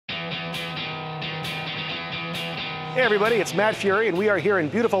Hey everybody, it's Matt Fury, and we are here in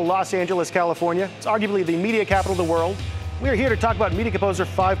beautiful Los Angeles, California. It's arguably the media capital of the world. We are here to talk about Media Composer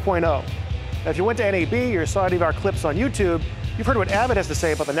 5.0. Now, if you went to NAB or saw any of our clips on YouTube, you've heard what Avid has to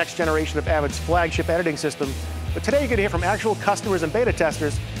say about the next generation of Avid's flagship editing system. But today you're going to hear from actual customers and beta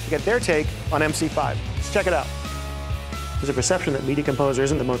testers to get their take on MC5. Let's check it out. There's a perception that Media Composer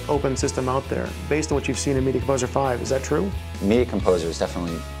isn't the most open system out there. Based on what you've seen in Media Composer 5, is that true? Media Composer has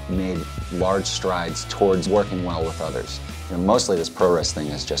definitely made large strides towards working well with others. Mostly this ProRes thing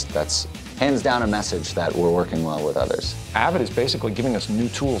is just, that's hands down a message that we're working well with others. Avid is basically giving us new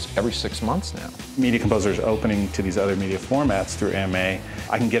tools every 6 months now. Media Composer is opening to these other media formats through AMA.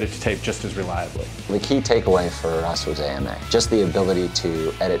 I can get it to tape just as reliably. The key takeaway for us was AMA, just the ability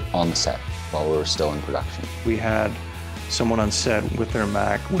to edit on the set while we were still in production. We had someone on set with their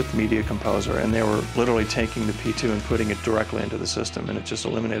Mac with Media Composer, and they were literally taking the P2 and putting it directly into the system, and it just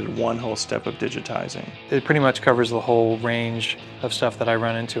eliminated one whole step of digitizing. It pretty much covers the whole range of stuff that I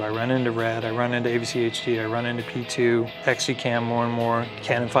run into. I run into Red, I run into AVC HD, I run into P2, XD-Cam more and more,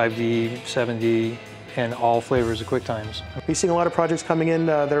 Canon 5D, 7D, and all flavors of QuickTimes. Are you seeing a lot of projects coming in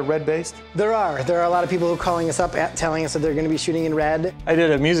that are Red-based? There are a lot of people who are calling us up telling us that they're going to be shooting in Red. I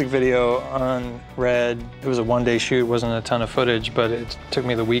did a music video on Red. It was a one-day shoot, wasn't a ton of footage, but it took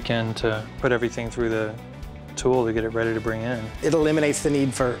me the weekend to put everything through the tool to get it ready to bring in. It eliminates the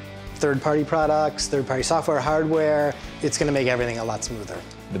need for third-party products, third-party software, hardware. It's going to make everything a lot smoother.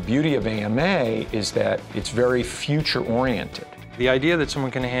 The beauty of AMA is that it's very future-oriented. The idea that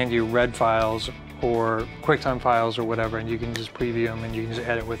someone can hand you Red files or QuickTime files or whatever, and you can just preview them and you can just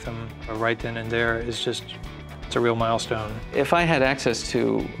edit with them right then and there is just, it's a real milestone. If I had access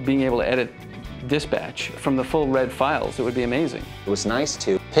to being able to edit dispatch from the full Red files, it would be amazing. It was nice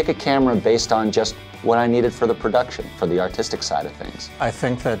to pick a camera based on just what I needed for the production, for the artistic side of things. I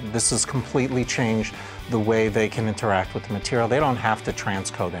think that this has completely changed the way they can interact with the material. They don't have to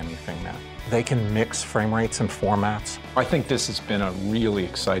transcode anything now. They can mix frame rates and formats. I think this has been a really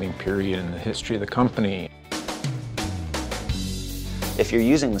exciting period in the history of the company. If you're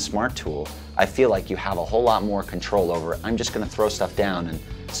using the Smart tool, I feel like you have a whole lot more control over it. I'm just going to throw stuff down and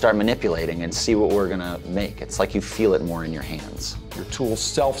start manipulating and see what we're going to make. It's like you feel it more in your hands. Your tool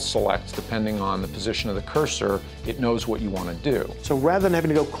self-selects depending on the position of the cursor. It knows what you want to do. So rather than having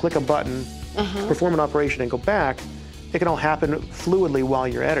to go click a button, perform an operation, and go back, it can all happen fluidly while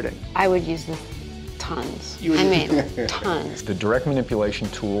you're editing. I would use this tons. I mean, tons. The direct manipulation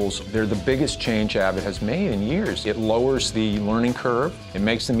tools, they're the biggest change Avid has made in years. It lowers the learning curve. It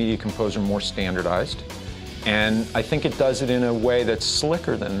makes the Media Composer more standardized. And I think it does it in a way that's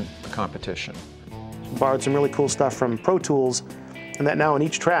slicker than the competition. Borrowed some really cool stuff from Pro Tools, and that now on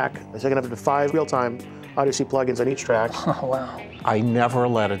each track, they're going to have 5 real-time Odyssey plugins on each track. Oh, wow. I never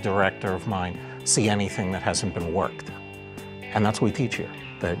let a director of mine see anything that hasn't been worked. And that's what we teach here,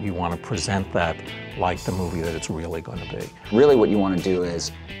 that you want to present that like the movie that it's really going to be. Really what you want to do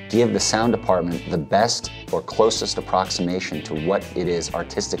is give the sound department the best or closest approximation to what it is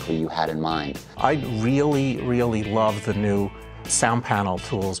artistically you had in mind. I really, really love the new sound panel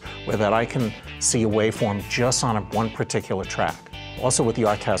tools where that I can see a waveform just on one particular track. Also with the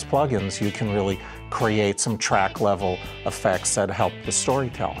Artest plugins, you can really create some track level effects that help the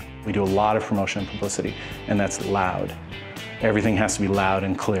storytelling. We do a lot of promotion and publicity, and that's loud. Everything has to be loud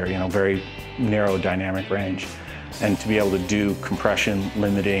and clear, very narrow dynamic range. And to be able to do compression,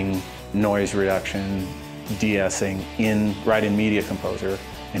 limiting, noise reduction, de-essing right in Media Composer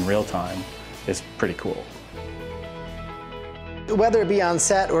in real time is pretty cool. Whether it be on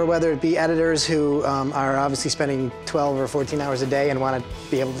set or whether it be editors who are obviously spending 12 or 14 hours a day and want to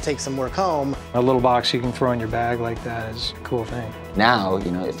be able to take some work home. A little box you can throw in your bag like that is a cool thing. Now,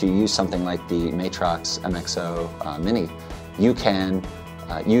 if you use something like the Matrox MXO Mini, you can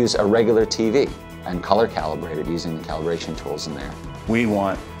use a regular TV and color calibrate it using the calibration tools in there. We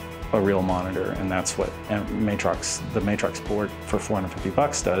want a real monitor, and that's what the Matrox board for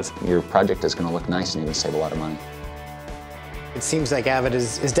 $450 does. Your project is going to look nice and you're going to save a lot of money. It seems like Avid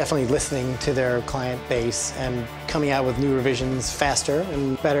is definitely listening to their client base and coming out with new revisions faster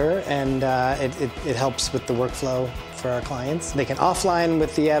and better, and it helps with the workflow for our clients. They can offline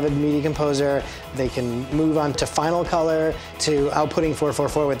with the Avid Media Composer. They can move on to Final Color, to outputting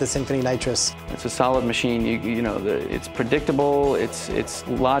 444 with the Symphony Nitrous. It's a solid machine. It's predictable, it's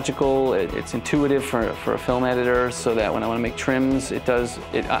logical, it's intuitive for a film editor, so that when I want to make trims, it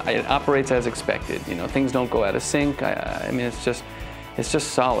operates as expected. Things don't go out of sync. I mean, it's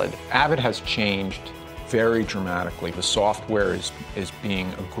just solid. Avid has changed very dramatically. The software is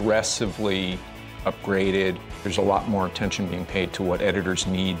being aggressively upgraded. There's a lot more attention being paid to what editors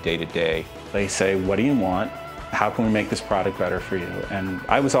need day to day. They say, what do you want? how can we make this product better for you? And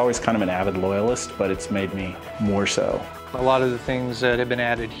I was always kind of an Avid loyalist, but it's made me more so. A lot of the things that have been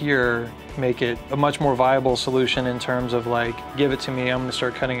added here make it a much more viable solution in terms of like, give it to me, I'm going to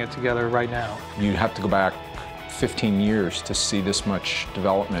start cutting it together right now. You'd have to go back 15 years to see this much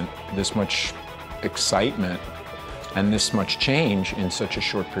development, this much excitement, and this much change in such a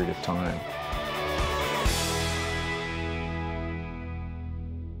short period of time.